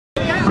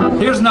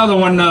Here's another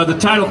one, the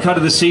title cut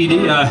of the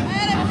CD.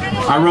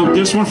 I wrote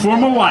this one for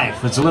my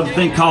wife. It's a little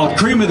thing called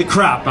Cream of the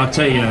Crop. I'll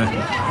tell you,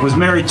 was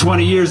married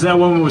 20 years. That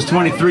woman was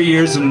 23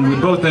 years, and we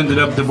both ended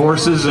up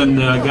divorces and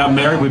got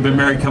married. We've been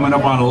married coming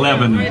up on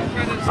 11.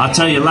 I'll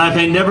tell you, life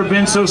ain't never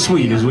been so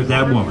sweet as with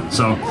that woman.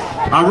 So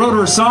I wrote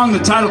her a song, the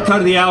title cut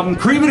of the album,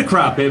 Cream of the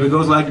Crop, baby. It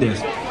goes like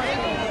this.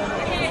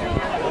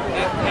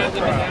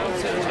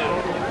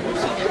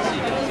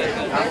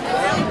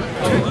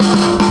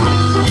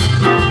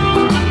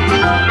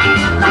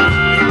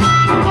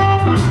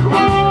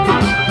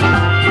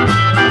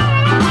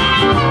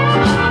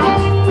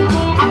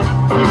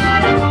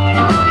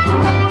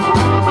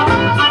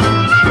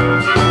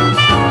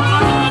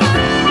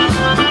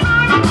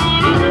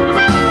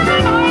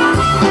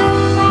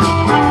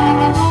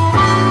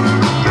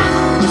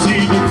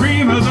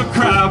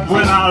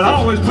 When I'll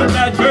always put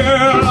that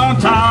girl on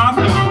top.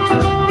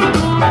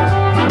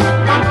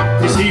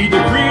 You see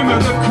the cream of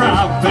the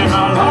crop, and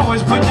I'll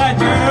always put that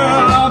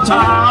girl on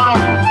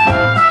top.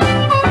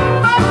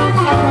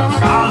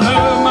 I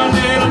love my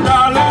little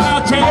darling, I'll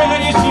tell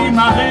you, she's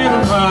my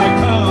little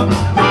buttercup.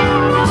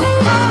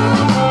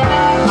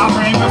 I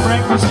bring her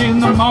breakfast in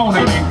the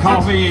morning and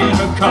coffee in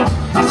a cup.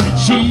 I said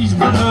she's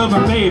my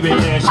loving baby,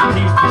 yeah, she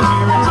keeps my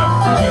spirits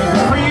up. She's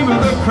the cream of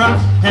the crop,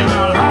 and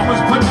I'll always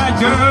put that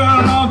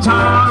girl on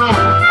top.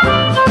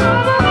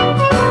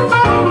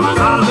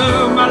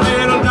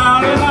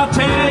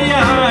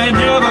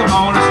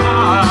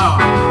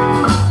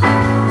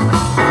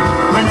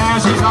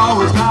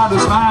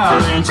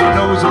 And she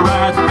knows the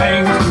right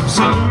things to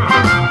say.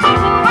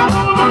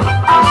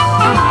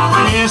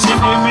 Yeah, she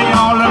give me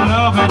all the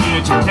loving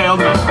and she tells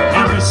me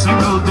every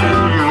single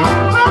day.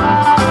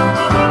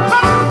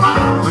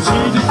 But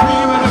she's the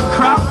cream of the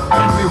crop,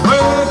 and we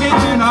work it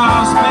in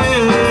our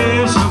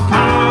special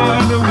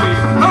kind of way.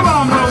 Come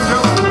on, Mojo.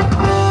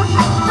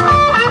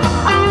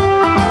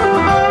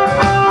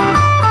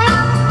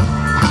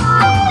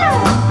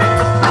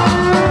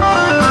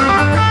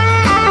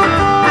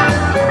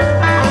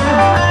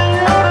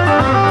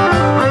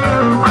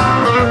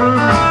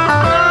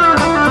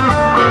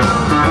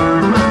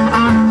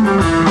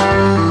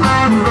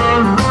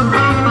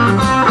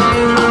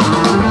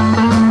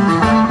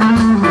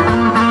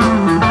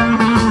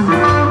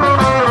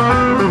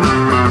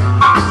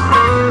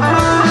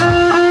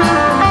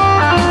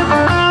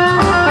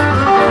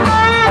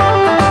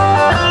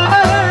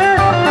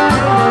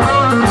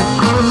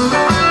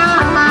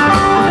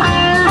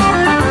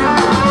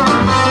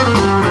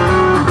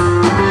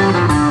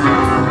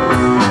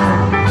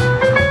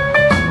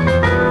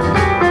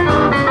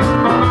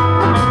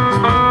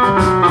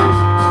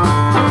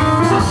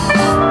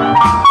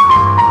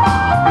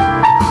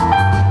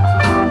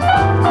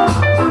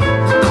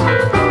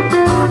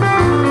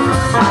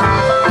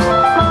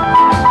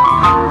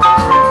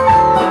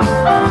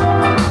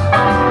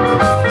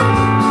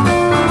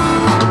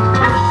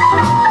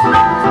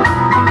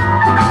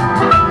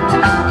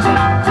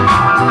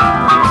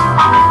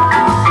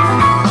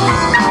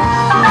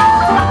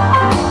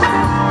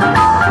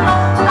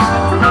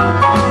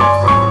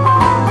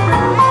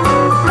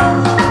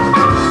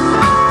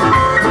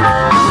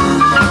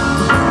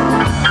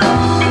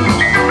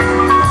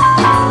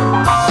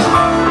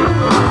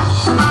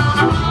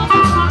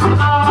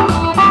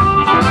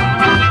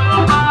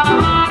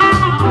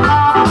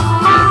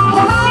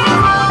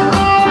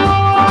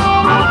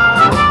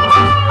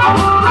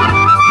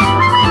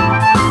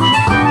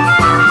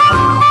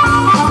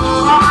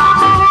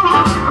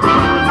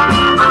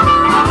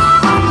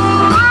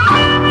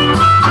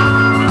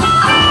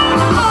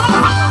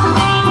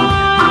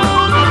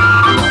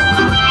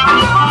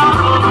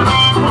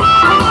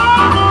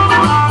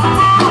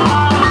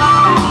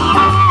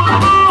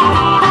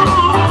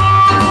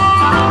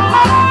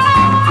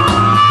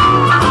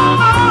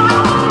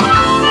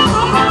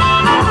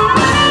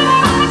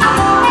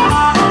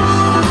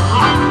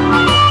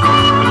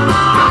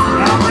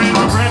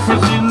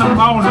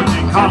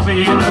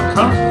 Coffee in a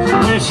cup,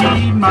 yeah, she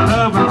eat my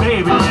loving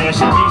baby, yeah,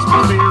 she keeps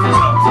my spirits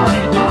up.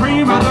 She's the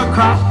cream of the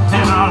crop,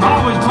 and I'll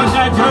always put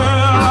that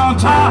girl on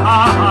top.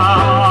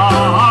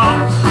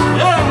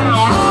 Yeah.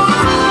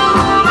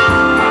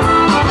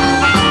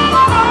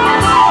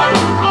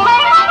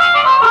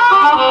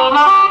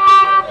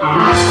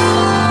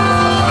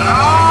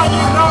 Oh,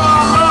 you know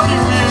I love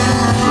you, man.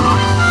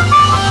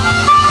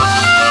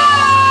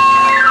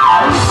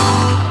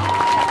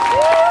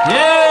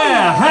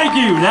 Yeah, thank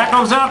you. That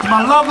goes out to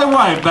my lovely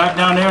wife back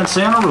down there in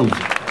Santa Rosa.